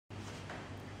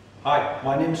Hi,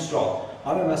 my name is Tural.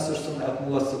 I'm a master's student at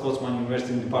Cosman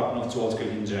University in the Department of Geological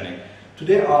Engineering.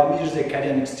 Today I'll measure the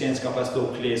Cation Exchange Capacity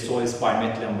of clay soils by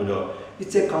Methylene Blue.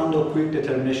 It's a kind of quick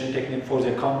determination technique for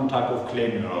the common type of clay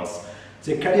minerals.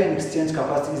 The Cation Exchange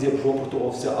Capacity is a property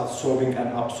of the adsorbing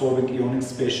and absorbing ionic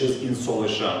species in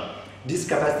solution. This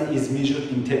capacity is measured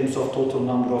in terms of total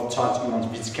number of charged ions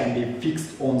which can be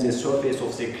fixed on the surface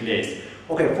of the clays.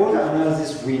 Okay, for the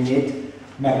analysis we need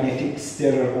magnetic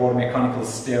stirrer or mechanical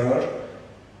stirrer,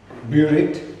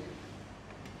 burette,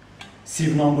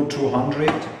 sieve number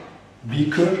 200,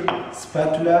 beaker,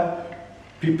 spatula,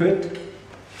 pipette,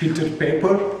 filtered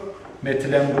paper,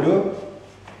 methylene blue,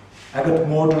 agate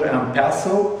mortar and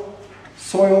pestle,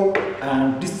 soil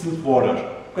and distilled water.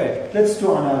 Okay, let's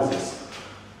do analysis.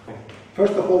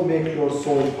 First of all, make your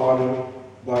soil harder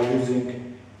by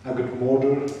using agate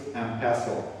mortar and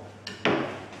pestle.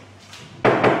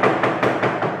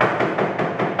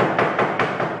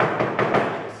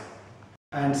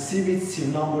 And sieve with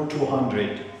sieve number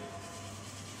 200.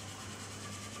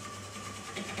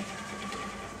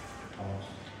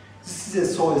 This is a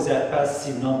soil that passed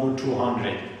sieve number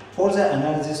 200. For the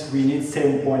analysis we need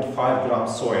 7.5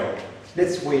 grams soil.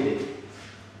 Let's weigh it.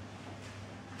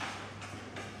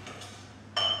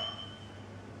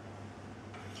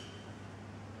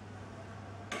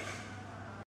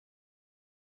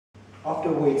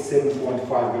 After weight 7.5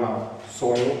 gram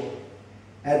soil,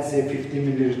 add the 50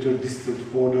 ml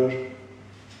distilled water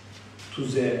to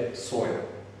the soil.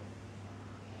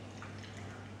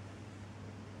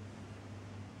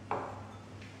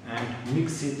 And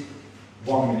mix it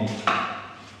 1 minute.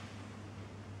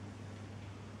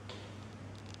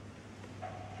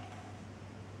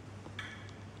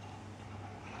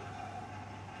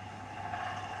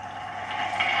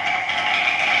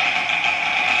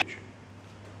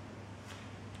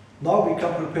 Now we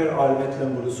can prepare our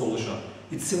methylene blue solution.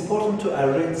 It's important to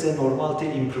arrange the normality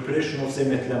in preparation of the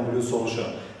methylene blue solution.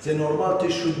 The normality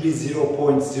should be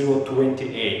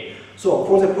 0.028. So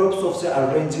for the purpose of the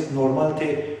arranging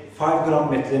normality, 5 gram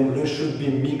methylene blue should be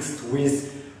mixed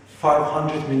with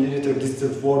 500 ml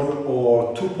distilled water,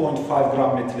 or 2.5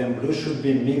 gram methylene blue should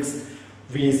be mixed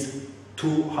with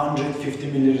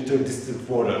 250 ml distilled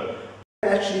water.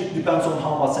 Actually, it depends on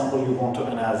how much sample you want to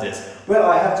analyze. Well,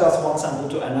 I have just one sample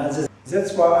to analyze.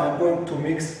 That's why I'm going to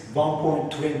mix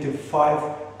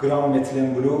 1.25 gram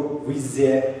methylene blue with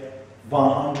the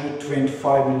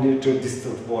 125 ml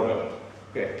distilled water.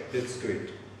 Okay, let's do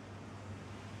it.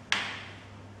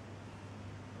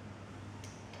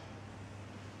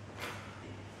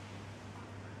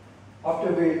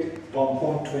 After weight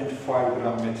 1.25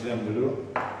 gram methylene blue,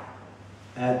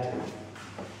 add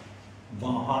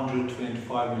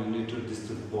 125 ml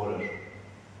distilled water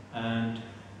and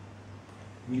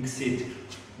mix it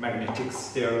magnetic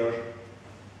stirrer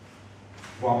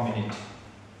 1 minute.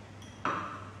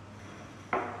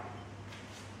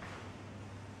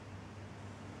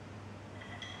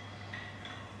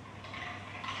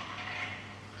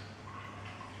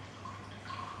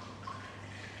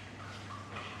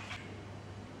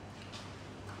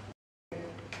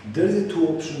 There is a two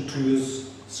option to use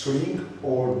shrink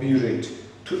or burette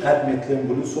to add methylene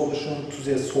blue solution to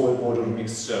the soil water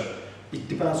mixture. It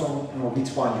depends on which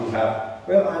one you have.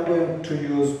 Well, I'm going to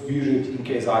use burette in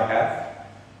case I have.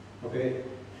 Okay,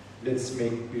 let's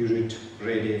make burette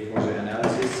ready for the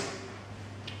analysis.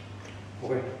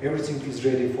 Okay, everything is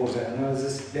ready for the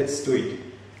analysis. Let's do it.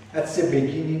 At the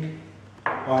beginning,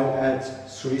 I'll add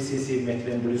 3 cc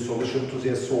methylene blue solution to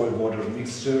the soil water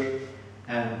mixture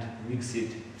and mix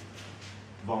it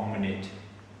 1 minute.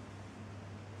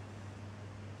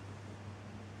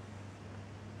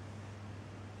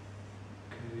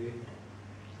 Okay.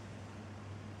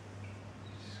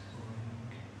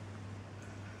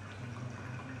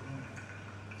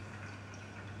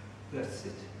 That's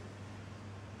it.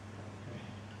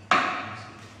 Okay.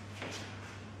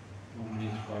 1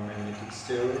 minute by magnetic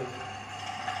stirrer.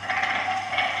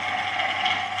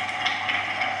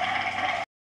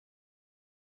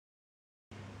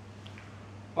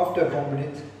 After 1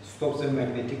 minute, stop the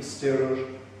magnetic stirrer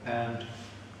and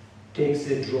take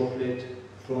the droplet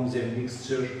from the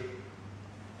mixture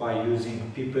by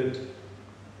using pipette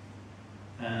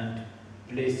and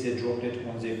place the droplet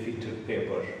on the filtered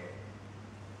paper.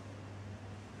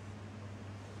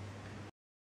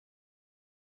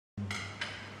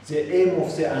 The aim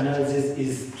of the analysis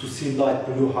is to see light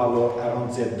blue halo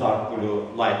around the dark blue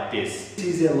like this. This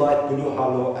is a light blue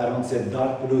halo around the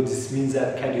dark blue. This means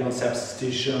that cation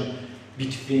substitution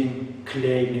between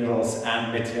clay minerals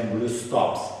and methylene blue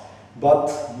stops. But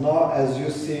now, as you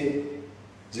see,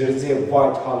 there is a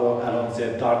white halo around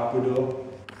the dark blue.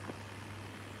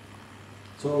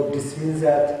 So this means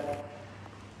that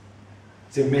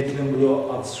the methylene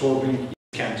blue absorbing is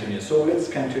continuous. So let's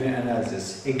continue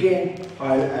analysis. Again,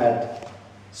 I'll add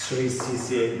 3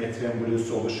 cc methylene blue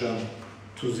solution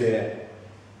to the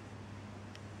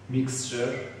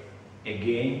mixture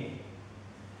again.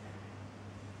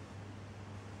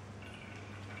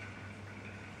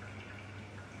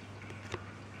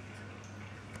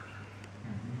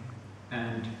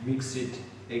 And mix it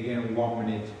again 1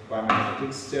 minute by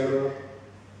magnetic stirrer.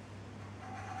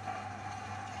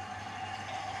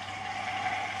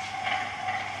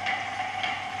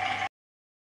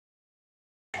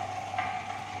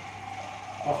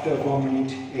 After 1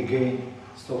 minute, again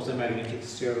stop the magnetic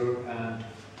stirrer and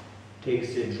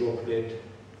takes the droplet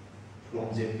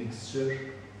from the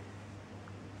mixture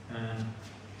and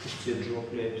puts the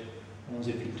droplet on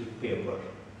the filtered paper.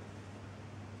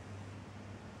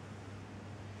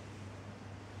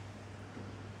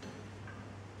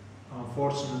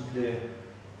 Unfortunately,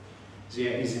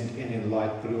 there isn't any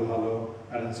light blue halo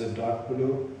and the dark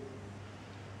blue.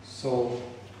 So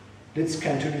let's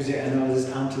continue the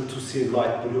analysis until to see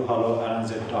light blue halo and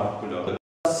the dark blue.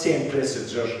 Same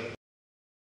procedure.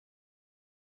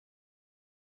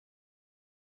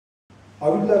 I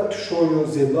would like to show you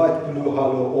the light blue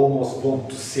halo almost want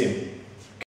to seem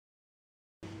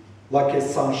like a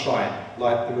sunshine,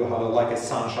 light blue halo like a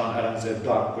sunshine and the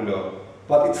dark blue.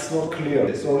 But it's not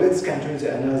clear. So let's continue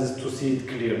the analysis to see it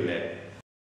clearly.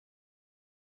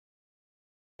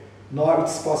 Now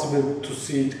it's possible to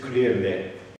see it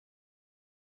clearly.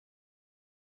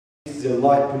 The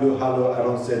light blue halo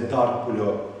around the dark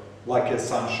blue, like a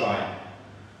sunshine.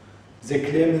 The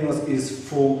luminous is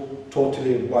full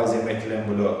totally by the methylene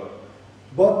blue.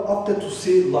 But after to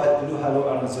see light blue halo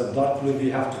around the dark blue, we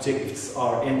have to check if it's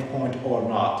our endpoint or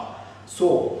not.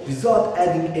 So without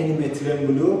adding any methylene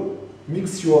blue,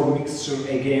 mix your mixture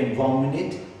again 1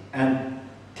 minute and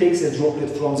take the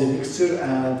droplet from the mixture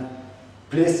and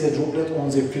place the droplet on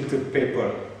the filtered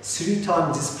paper. 3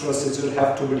 times this procedure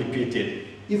have to be repeated.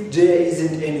 If there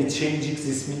isn't any changes,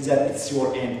 this means that it's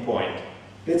your end point.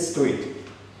 Let's do it.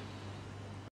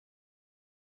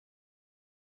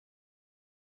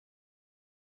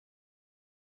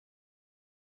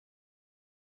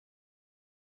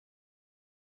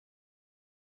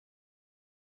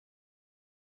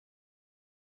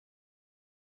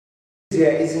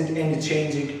 There isn't any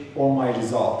changing on my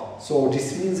result. So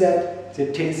this means that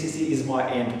the 10 cc is my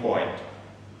end point.